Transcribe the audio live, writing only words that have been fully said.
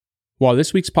While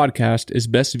this week's podcast is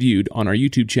best viewed on our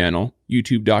YouTube channel,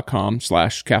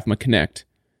 youtube.com/CAFMA Connect,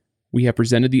 we have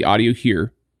presented the audio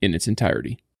here in its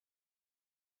entirety.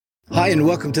 Hi, and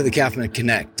welcome to the CAFMA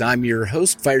Connect. I'm your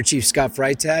host, Fire Chief Scott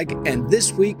Freitag, and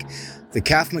this week, the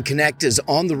CAFMA Connect is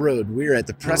on the road. We're at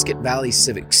the Prescott Valley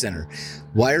Civic Center.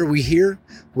 Why are we here?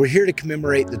 We're here to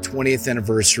commemorate the 20th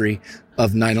anniversary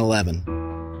of 9/11.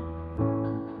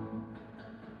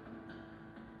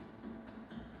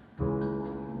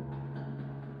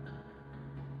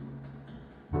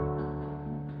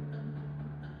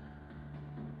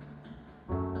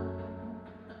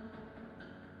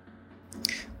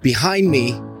 Behind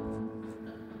me,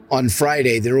 on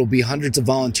Friday, there will be hundreds of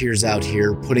volunteers out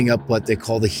here putting up what they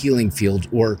call the healing field,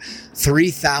 or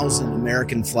 3,000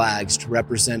 American flags to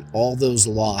represent all those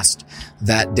lost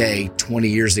that day 20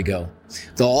 years ago.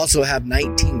 They'll also have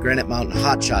 19 Granite Mountain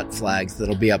Hotshot flags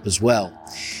that'll be up as well.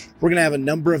 We're going to have a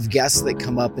number of guests that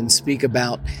come up and speak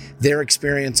about their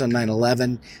experience on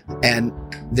 9/11 and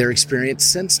their experience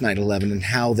since 9/11 and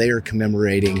how they are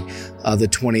commemorating the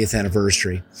 20th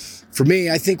anniversary. For me,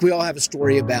 I think we all have a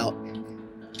story about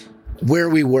where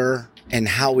we were and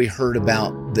how we heard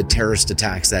about the terrorist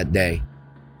attacks that day.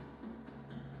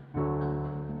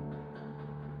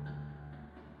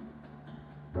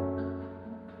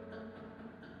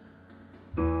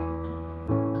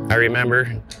 I remember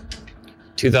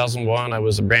 2001, I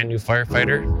was a brand new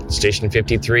firefighter, Station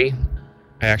 53.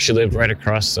 I actually lived right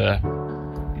across the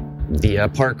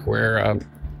park where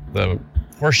the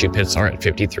horseshoe pits are at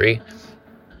 53.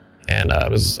 And I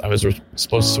was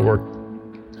supposed to work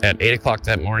at 8 o'clock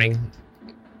that morning.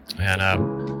 And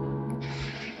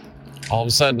all of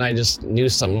a sudden, I just knew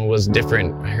something was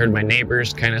different. I heard my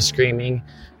neighbors kind of screaming.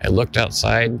 I looked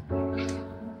outside,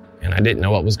 and I didn't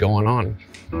know what was going on.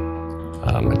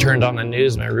 I turned on the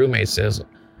news. My roommate says,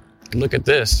 "Look at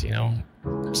this,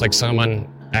 it's like someone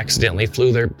accidentally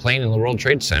flew their plane in the World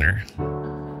Trade Center."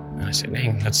 And I said,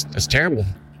 "Dang, that's terrible."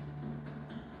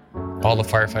 All the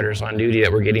firefighters on duty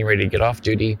that were getting ready to get off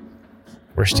duty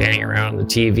were standing around the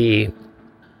TV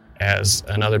as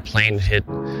another plane hit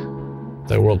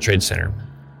the World Trade Center.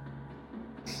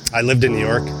 I lived in New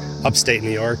York, upstate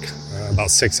New York, about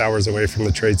 6 hours away from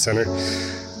the Trade Center.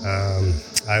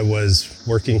 I was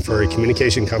working for a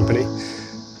communication company.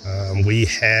 We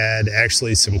had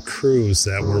actually some crews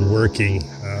that were working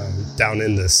down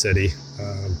in the city,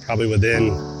 probably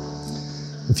within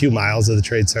a few miles of the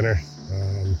Trade Center.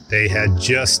 They had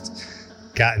just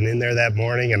gotten in there that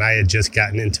morning, and I had just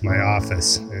gotten into my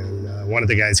office. And one of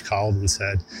the guys called and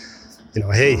said,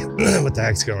 "Hey, what the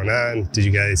heck's going on? Did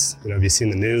you guys, have you seen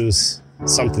the news?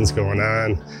 Something's going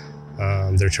on.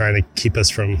 They're trying to keep us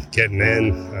from getting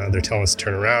in. They're telling us to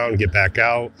turn around, get back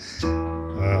out.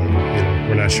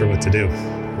 We're not sure what to do."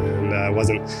 And it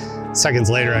wasn't seconds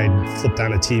later, I flipped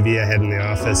on a TV I had in the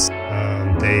office.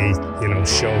 They,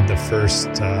 showed the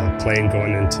first plane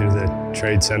going into the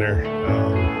Trade Center.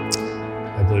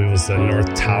 I believe it was the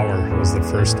North Tower was the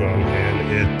first one,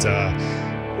 and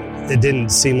it didn't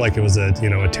seem like it was a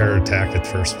terror attack at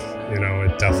first.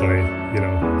 It definitely,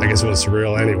 I guess it was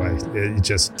surreal anyway. It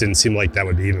just didn't seem like that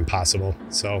would be even possible.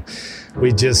 So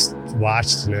we just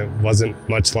watched, and it wasn't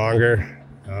much longer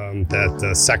that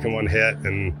the second one hit,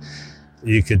 and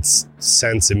you could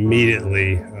sense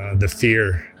immediately the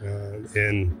fear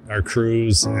in our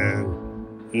crews, and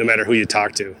no matter who you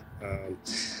talk to,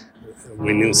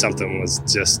 we knew something was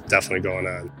just definitely going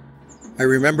on. I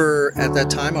remember at that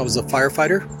time I was a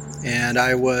firefighter, and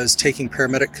I was taking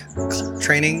paramedic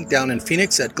training down in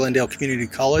Phoenix at Glendale Community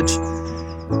College.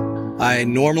 I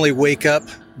normally wake up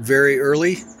very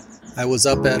early. I was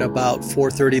up at about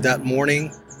 4:30 that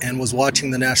morning and was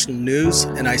watching the national news,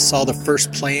 and I saw the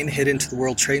first plane hit into the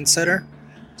World Trade Center.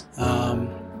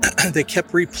 They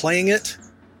kept replaying it,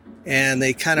 and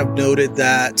they kind of noted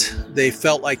that they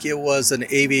felt like it was an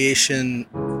aviation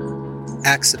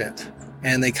accident,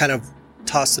 and they kind of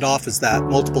tossed it off as that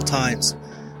multiple times.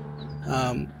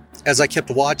 As I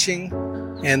kept watching,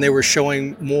 and they were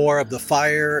showing more of the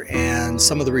fire and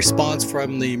some of the response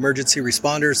from the emergency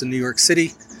responders in New York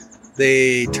City,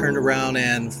 they turned around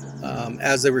and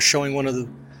as they were showing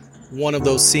one of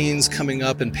those scenes coming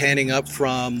up and panning up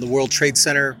from the World Trade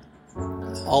Center,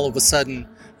 all of a sudden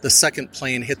the second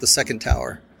plane hit the second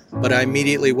tower. But I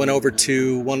immediately went over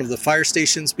to one of the fire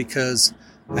stations because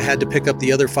I had to pick up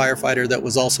the other firefighter that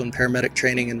was also in paramedic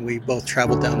training, and we both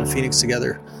traveled down to Phoenix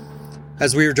together.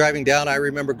 As we were driving down, I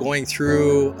remember going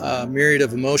through a myriad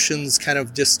of emotions, kind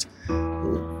of just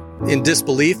in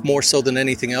disbelief more so than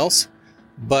anything else,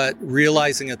 but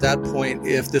realizing at that point,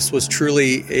 if this was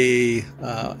truly a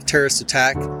terrorist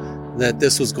attack, that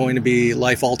this was going to be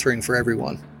life-altering for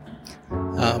everyone.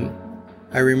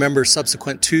 I remember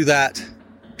subsequent to that,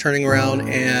 turning around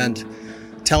and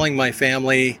telling my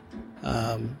family,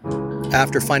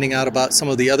 after finding out about some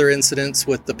of the other incidents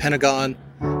with the Pentagon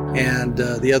and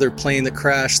the other plane that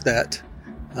crashed, that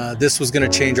this was going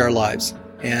to change our lives,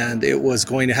 and it was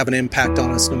going to have an impact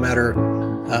on us no matter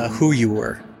who you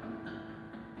were.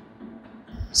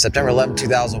 September 11,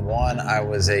 2001, I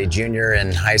was a junior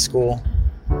in high school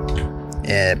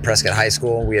at Prescott High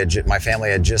School. My family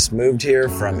had just moved here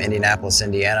from Indianapolis,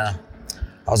 Indiana.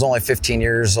 I was only 15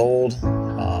 years old.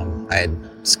 I had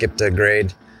skipped a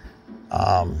grade,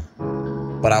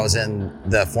 but I was in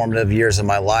the formative years of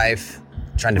my life,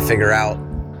 trying to figure out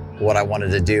what I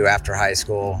wanted to do after high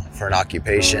school for an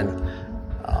occupation.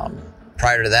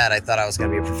 Prior to that, I thought I was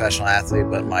going to be a professional athlete,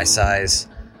 but my size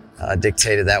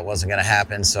dictated that wasn't going to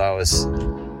happen. So I was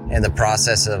in the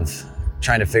process of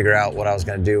trying to figure out what I was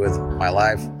going to do with my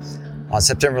life. On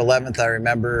September 11th, I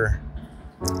remember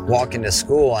walking to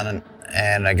school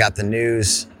and I got the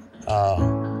news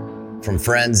from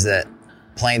friends that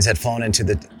planes had flown into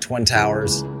the Twin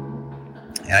Towers.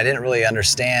 And I didn't really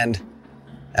understand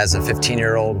as a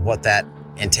 15-year-old what that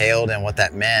entailed and what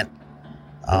that meant.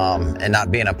 And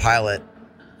not being a pilot,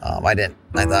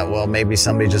 I thought, well, maybe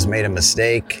somebody just made a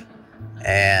mistake.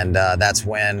 And that's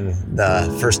when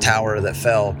the first tower that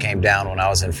fell came down when I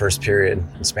was in first period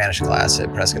in Spanish class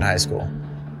at Prescott High School.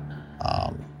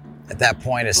 At that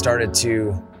point, it started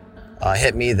to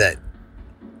hit me that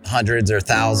hundreds or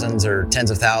thousands or tens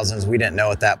of thousands, we didn't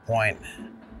know at that point,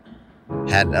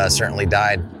 had certainly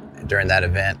died during that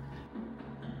event.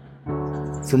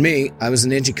 For me, I was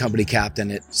an engine company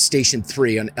captain at Station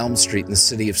 3 on Elm Street in the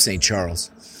city of St. Charles.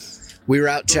 We were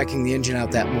out checking the engine out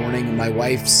that morning, and my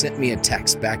wife sent me a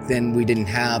text. Back then, we didn't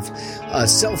have a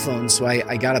cell phone, so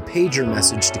I got a pager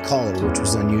message to call her, which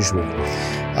was unusual.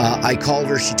 I called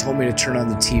her. She told me to turn on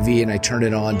the TV, and I turned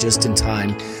it on just in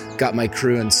time. Got my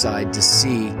crew inside to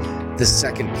see the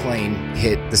second plane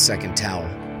hit the second tower.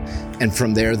 And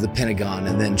from there, the Pentagon,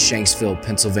 and then Shanksville,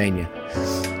 Pennsylvania.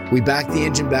 We backed the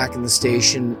engine back in the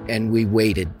station, and we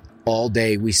waited. All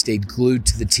day, we stayed glued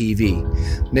to the TV.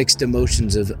 Mixed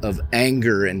emotions of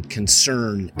anger and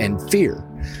concern and fear.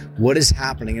 What is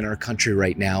happening in our country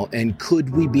right now, and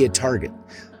could we be a target?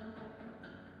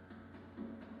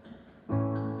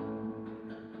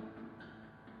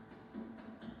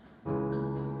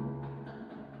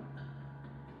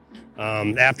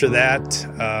 After that,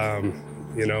 I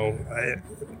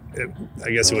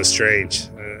guess it was strange.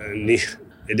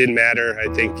 It didn't matter. I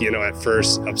think, at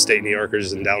first, upstate New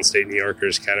Yorkers and downstate New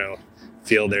Yorkers kind of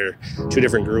feel they're two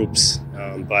different groups.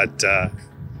 But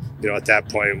at that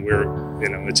point,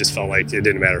 it just felt like it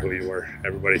didn't matter who you were.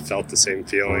 Everybody felt the same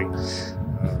feeling.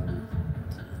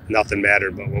 Nothing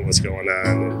mattered but what was going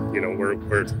on.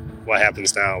 And, what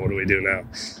happens now? What do we do now?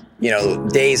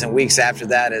 Days and weeks after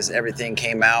that, as everything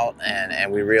came out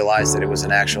and we realized that it was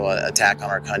an actual attack on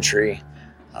our country,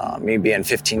 me being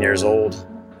 15 years old,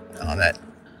 that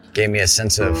gave me a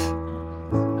sense of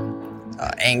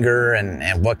anger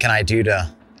and what can I do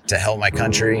to help my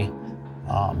country.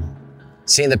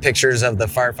 Seeing the pictures of the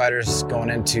firefighters going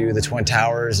into the Twin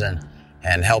Towers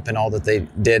and helping all that they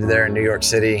did there in New York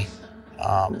City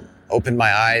opened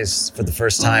my eyes for the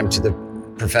first time to the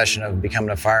profession of becoming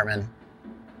a fireman.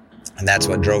 And that's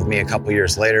what drove me a couple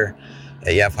years later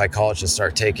at Yavapai College to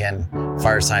start taking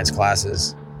fire science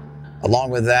classes. Along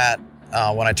with that,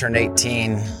 when I turned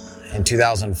 18 in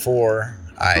 2004,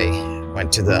 I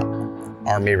went to the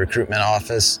Army recruitment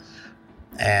office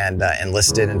and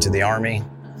enlisted into the Army.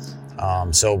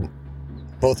 So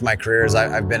both my careers,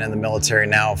 I've been in the military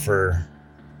now for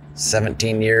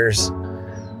 17 years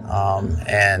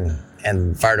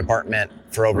and fire department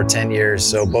for over 10 years.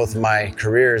 So both of my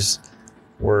careers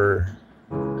were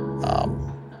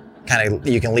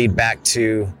you can lead back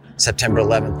to September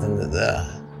 11th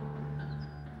and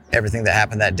everything that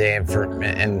happened that day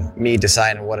and me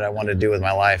deciding what I wanted to do with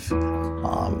my life.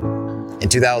 In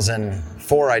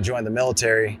 2004, I joined the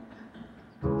military.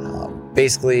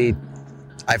 Basically,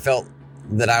 I felt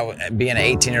that being an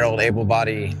 18-year-old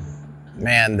able-bodied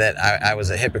man, that I was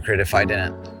a hypocrite if I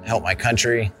didn't help my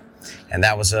country. And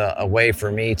that was a way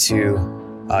for me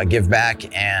to give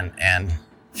back and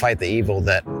fight the evil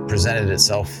that presented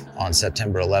itself on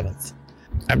September 11th.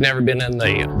 I've never been in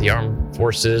the armed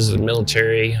forces, the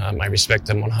military. I respect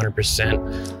them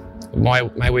 100%.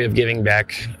 My way of giving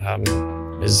back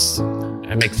is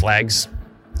I make flags.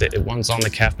 One's on the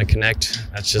CAFMA Connect.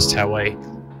 That's just how I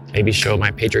maybe show my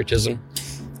patriotism.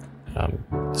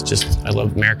 It's just, I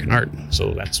love American art,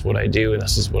 so that's what I do, and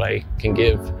this is what I can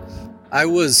give. I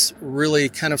was really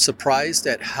kind of surprised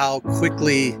at how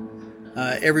quickly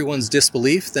everyone's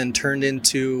disbelief then turned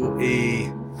into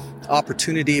a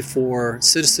opportunity for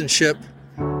citizenship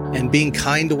and being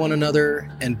kind to one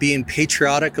another and being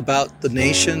patriotic about the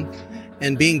nation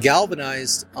and being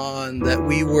galvanized on that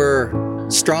we were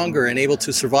stronger and able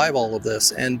to survive all of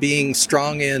this, and being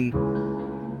strong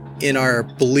in our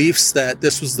beliefs that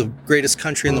this was the greatest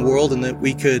country in the world and that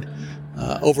we could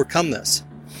overcome this.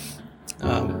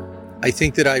 I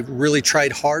think that I really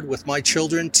tried hard with my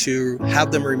children to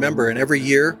have them remember, and every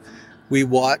year we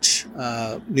watch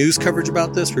news coverage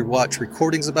about this, we watch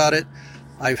recordings about it.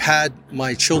 I've had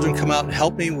my children come out and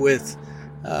help me with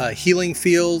healing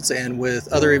fields and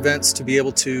with other events to be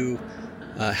able to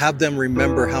have them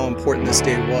remember how important this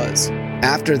day was.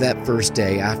 After that first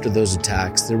day, after those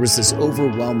attacks, there was this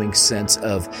overwhelming sense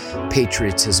of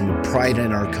patriotism, pride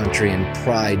in our country, and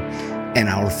pride in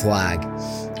our flag.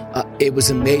 It was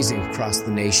amazing across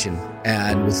the nation,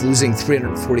 and with losing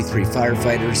 343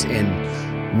 firefighters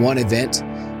in one event,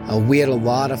 we had a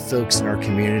lot of folks in our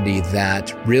community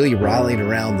that really rallied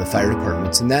around the fire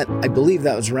departments, and that I believe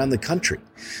that was around the country.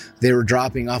 They were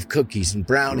dropping off cookies and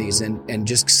brownies and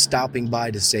just stopping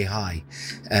by to say hi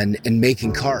and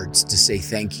making cards to say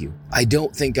thank you. I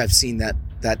don't think I've seen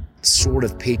that sort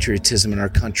of patriotism in our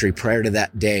country prior to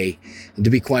that day, and to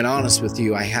be quite honest with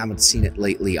you, I haven't seen it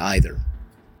lately either.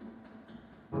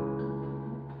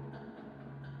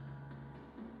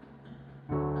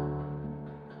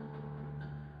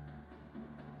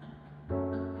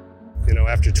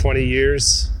 After 20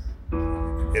 years,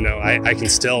 I can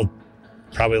still,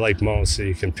 probably like most, so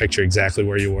you can picture exactly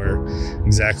where you were,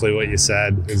 exactly what you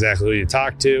said, exactly who you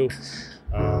talked to.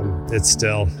 It's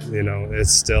still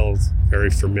very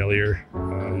familiar,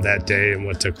 that day and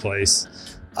what took place.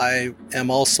 I am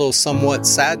also somewhat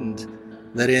saddened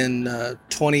that in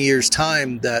 20 years'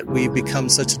 time that we've become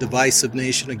such a divisive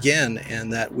nation again,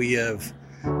 and that we have,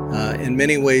 in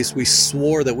many ways, we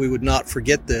swore that we would not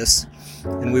forget this,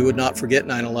 and we would not forget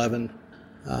 9/11.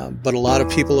 But a lot of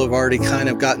people have already kind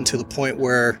of gotten to the point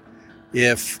where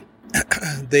if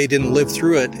they didn't live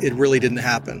through it, it really didn't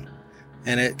happen.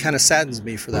 And it kind of saddens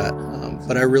me for that.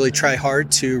 But I really try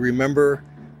hard to remember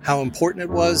how important it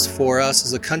was for us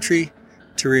as a country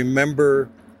to remember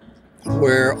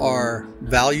where our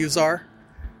values are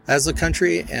as a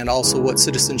country, and also what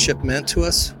citizenship meant to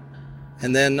us.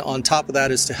 And then on top of that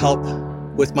is to help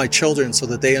with my children so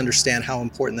that they understand how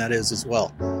important that is as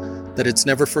well. That it's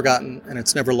never forgotten and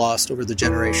it's never lost over the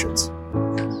generations.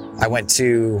 I went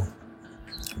to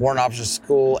Warrant Officer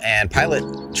School and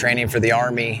pilot training for the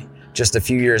Army just a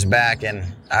few years back, and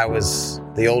I was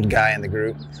the old guy in the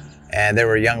group, and there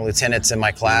were young lieutenants in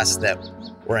my class that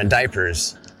were in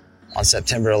diapers on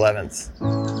September 11th,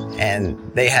 and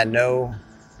they had no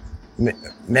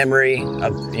memory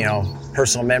of,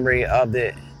 personal memory of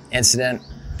the incident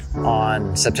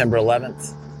on September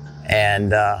 11th,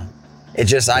 and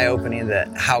it's just eye-opening that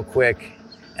how quick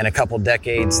in a couple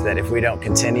decades that if we don't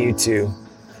continue to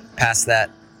pass that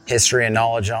history and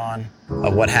knowledge on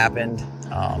of what happened,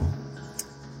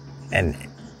 and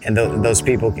those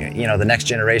people, the next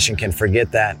generation can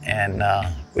forget that, and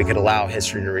we could allow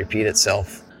history to repeat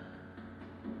itself.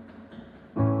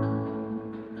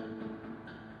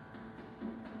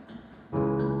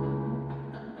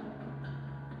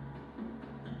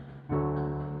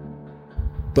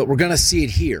 But we're going to see it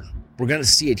here. We're going to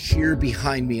see it here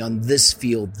behind me on this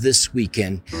field this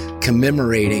weekend,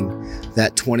 commemorating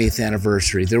that 20th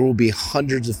anniversary. There will be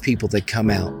hundreds of people that come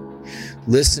out,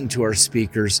 listen to our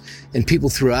speakers, and people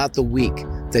throughout the week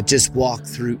that just walk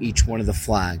through each one of the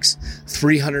flags.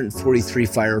 343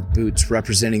 fire boots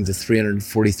representing the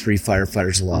 343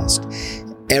 firefighters lost.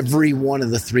 Every one of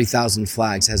the 3,000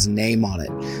 flags has a name on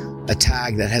it, a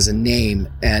tag that has a name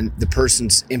and the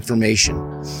person's information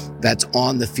that's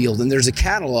on the field. And there's a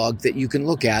catalog that you can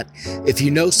look at. If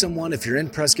you know someone, if you're in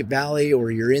Prescott Valley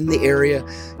or you're in the area,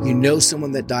 you know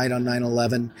someone that died on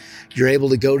 9/11, you're able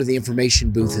to go to the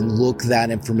information booth and look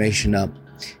that information up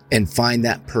and find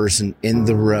that person in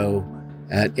the row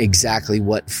at exactly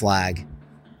what flag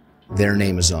their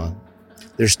name is on.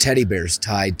 There's teddy bears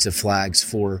tied to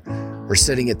flags or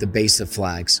sitting at the base of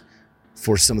flags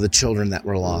for some of the children that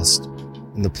were lost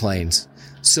in the planes.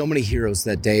 So many heroes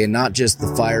that day, and not just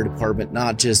the fire department,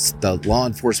 not just the law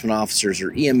enforcement officers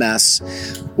or EMS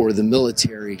or the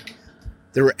military.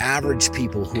 There were average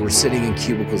people who were sitting in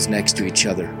cubicles next to each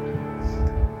other,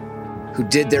 who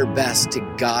did their best to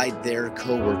guide their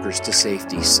coworkers to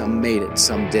safety. Some made it,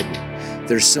 some didn't.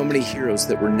 There's so many heroes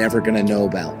that we're never going to know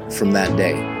about from that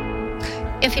day.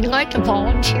 If you'd like to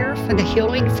volunteer for the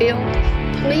healing field,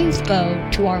 please go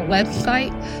to our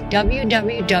website,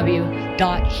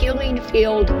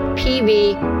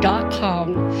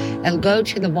 www.healingfieldpv.com, and go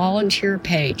to the volunteer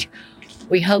page.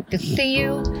 We hope to see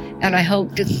you, and I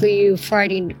hope to see you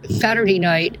Saturday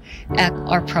night at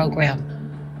our program.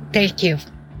 Thank you.